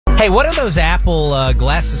Hey, what are those Apple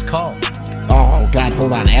glasses called? Oh, God,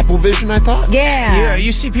 hold on. Apple Vision, I thought? Yeah.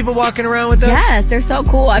 You see people walking around with those? Yes, they're so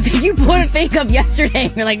cool. I think you put a thing up yesterday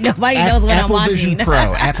and you're like, nobody knows what Apple I'm watching. Vision Pro.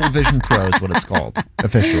 Apple Vision Pro is what it's called,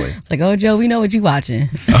 officially. It's like, oh, Joe, we know what you watching.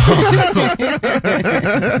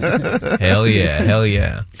 Hell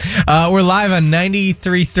yeah. We're live on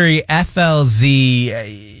 93.3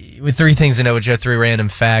 FLZ with three things to know with Joe, three random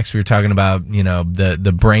facts. We were talking about,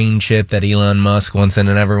 the brain chip that Elon Musk wants in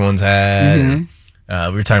everyone's head.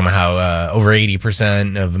 Mm-hmm. We were talking about how over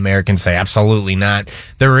 80% of Americans say absolutely not.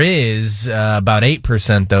 There is about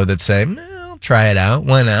 8%, though, that say, I'll try it out.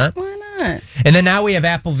 Why not? And then now we have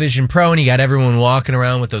Apple Vision Pro, and you got everyone walking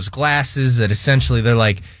around with those glasses that essentially they're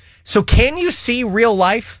like, so can you see real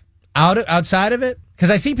life outside of it?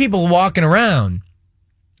 Because I see people walking around.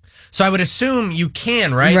 So I would assume you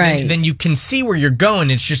can, right? Right. Then you can see where you're going.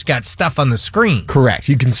 It's just got stuff on the screen. Correct.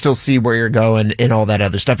 You can still see where you're going and all that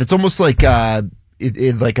other stuff. It's almost like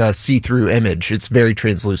like a see-through image. It's very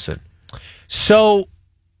translucent. So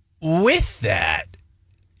with that,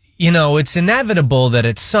 it's inevitable that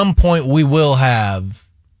at some point we will have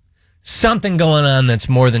something going on that's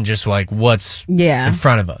more than just like what's in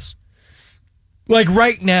front of us. Like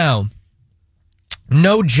right now,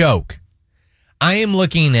 no joke, I am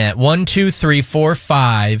looking at 1, 2, 3, 4,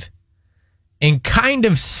 5, and kind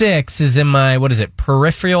of 6 is in my,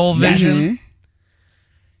 peripheral vision? Yes.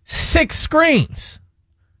 6 screens.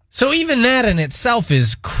 So even that in itself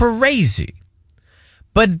is crazy.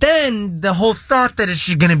 But then the whole thought that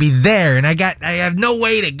it's going to be there and I have no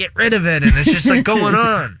way to get rid of it and it's just like going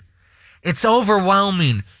on. It's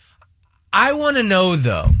overwhelming. I want to know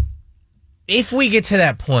though, if we get to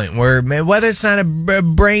that point where whether it's not a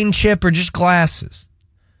brain chip or just glasses,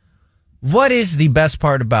 what is the best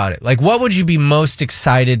part about it? Like what would you be most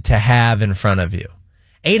excited to have in front of you?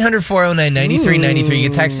 800-409-9393. You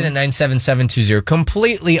can text it at 97720.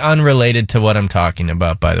 Completely unrelated to what I'm talking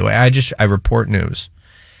about, by the way. I report news.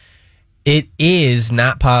 It is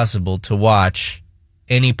not possible to watch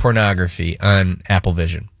any pornography on Apple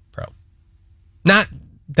Vision Pro. Not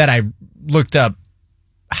that I looked up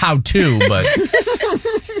how to, but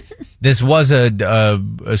this was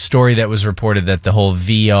a story that was reported that the whole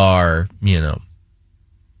VR,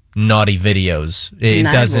 naughty videos.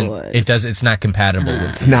 It's not compatible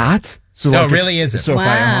with. It's not? So no, it really isn't. So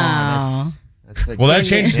wow. That's like, well, that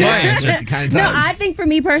changes my answer. It kind of No, does. I think for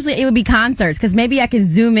me personally, it would be concerts because maybe I can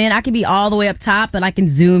zoom in. I can be all the way up top, but I can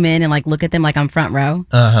zoom in and look at them like I'm front row.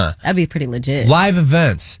 That'd be pretty legit. Live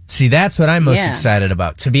events. See, that's what I'm most excited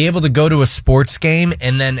about. To be able to go to a sports game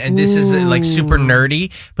and this is like super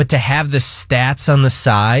nerdy, but to have the stats on the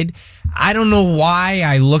side. I don't know why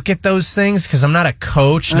I look at those things because I'm not a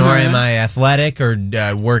coach, nor am I athletic or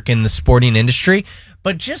work in the sporting industry.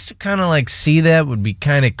 But just to kind of see that would be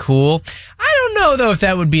kind of cool. I don't know though if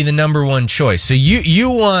that would be the number one choice. So you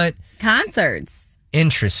want concerts.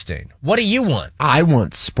 Interesting. What do you want? I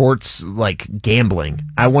want sports like gambling.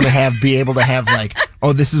 I want to be able to have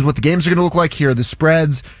this is what the games are going to look like. Here are the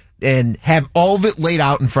spreads. And have all of it laid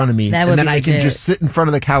out in front of me. And then I can just sit in front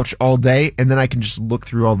of the couch all day, and then I can just look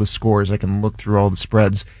through all the scores. I can look through all the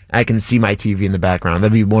spreads. I can see my TV in the background.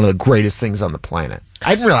 That'd be one of the greatest things on the planet.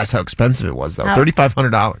 I didn't realize how expensive it was, though.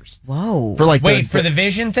 $3,500. Whoa. For for the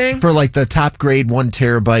Vision thing? For the top grade 1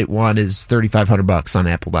 terabyte one is $3,500 on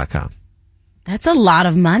Apple.com. That's a lot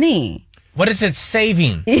of money. What is it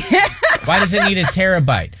saving? Why does it need a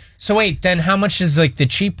terabyte? So wait, then how much is the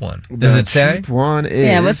cheap one? Does it say? The cheap one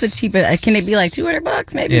is... what's the cheapest? Can it be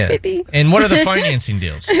 $200? Maybe 50? And what are the financing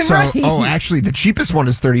deals? Actually, the cheapest one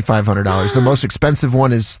is $3,500. The most expensive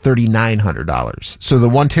one is $3,900. So the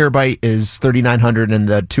 1 terabyte is $3,900 and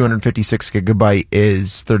the 256 gigabyte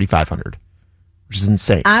is $3,500, which is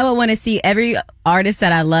insane. I would want to see every artist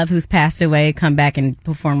that I love who's passed away come back and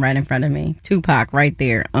perform right in front of me. Tupac right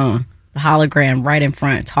there. The hologram right in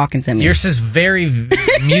front talking to me. Yours is very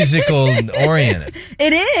musical oriented.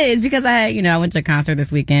 It is because I went to a concert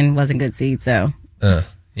this weekend, wasn't good seats, so.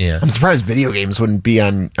 Yeah. I'm surprised video games wouldn't be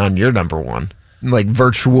on your number one.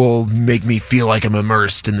 Virtual make me feel like I'm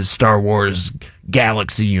immersed in the Star Wars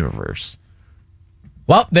galaxy universe.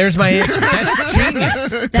 Well, there's my answer. That's genius.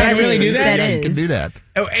 Can I really do that? That You can do that.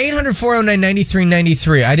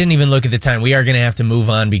 800-409-9393. I didn't even look at the time. We are going to have to move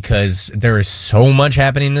on because there is so much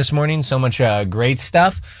happening this morning, so much great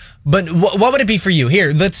stuff. But what would it be for you?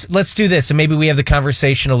 Here, let's do this, and maybe we have the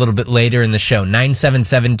conversation a little bit later in the show.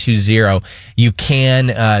 97720. You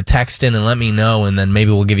can text in and let me know, and then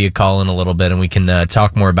maybe we'll give you a call in a little bit, and we can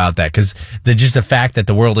talk more about that. Because just the fact that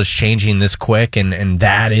the world is changing this quick, and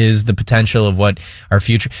that is the potential of what our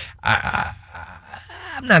future.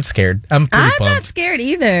 I'm not scared. I'm pumped. Not scared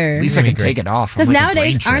either. At least I can take it off. Because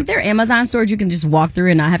nowadays, aren't there Amazon stores you can just walk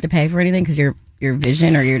through and not have to pay for anything because your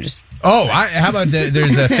vision or you're just... Oh, how about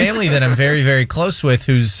there's a family that I'm very, very close with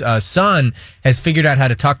whose son has figured out how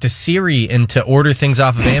to talk to Siri and to order things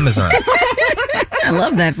off of Amazon. I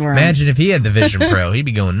love that for him. Imagine if he had the Vision Pro. He'd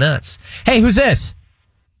be going nuts. Hey, who's this?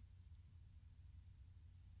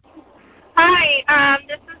 Hi,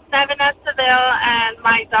 this is Nevin Seville, and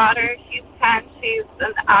my daughter, she's 10. She's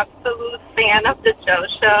an absolute fan of the Joe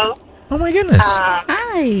Show. Oh, my goodness.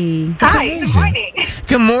 Hi. That's hi, amazing.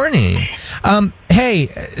 good morning. Good morning. Hey,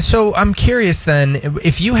 so I'm curious then,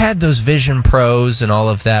 if you had those Vision Pros and all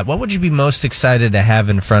of that, what would you be most excited to have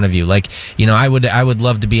in front of you? Like, I would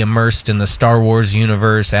love to be immersed in the Star Wars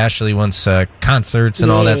universe. Ashley wants concerts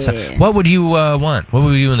and all that stuff. What would you want? What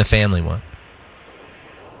would you and the family want?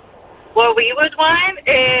 What we would want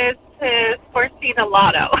is to foresee the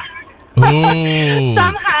lotto. Ooh.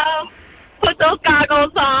 Somehow put those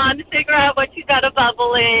goggles on, figure out what you got to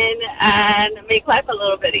bubble in, and make life a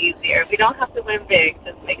little bit easier. We don't have to win big,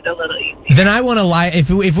 just make it a little easier. Then I want to lie.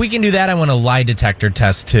 If we can do that, I want a lie detector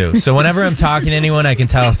test too. So whenever I'm talking to anyone, I can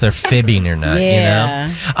tell if they're fibbing or not. Yeah.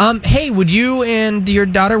 Hey, would you and your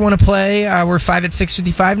daughter want to play? We're 5 at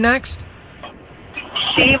 6:55 next.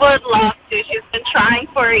 She would love to. She's been trying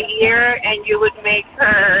for a year, and you would make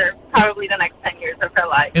her probably the next 10 years of her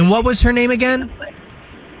life. And what was her name again?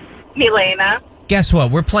 Milena. Guess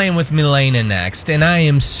what? We're playing with Milena next, and I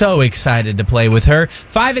am so excited to play with her.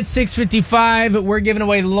 5 at 6:55. We're giving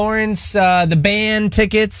away Lawrence, the band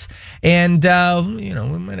tickets, and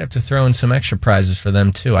we might have to throw in some extra prizes for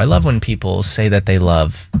them too. I love when people say that they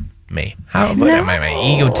love me. Am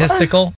I egotistical?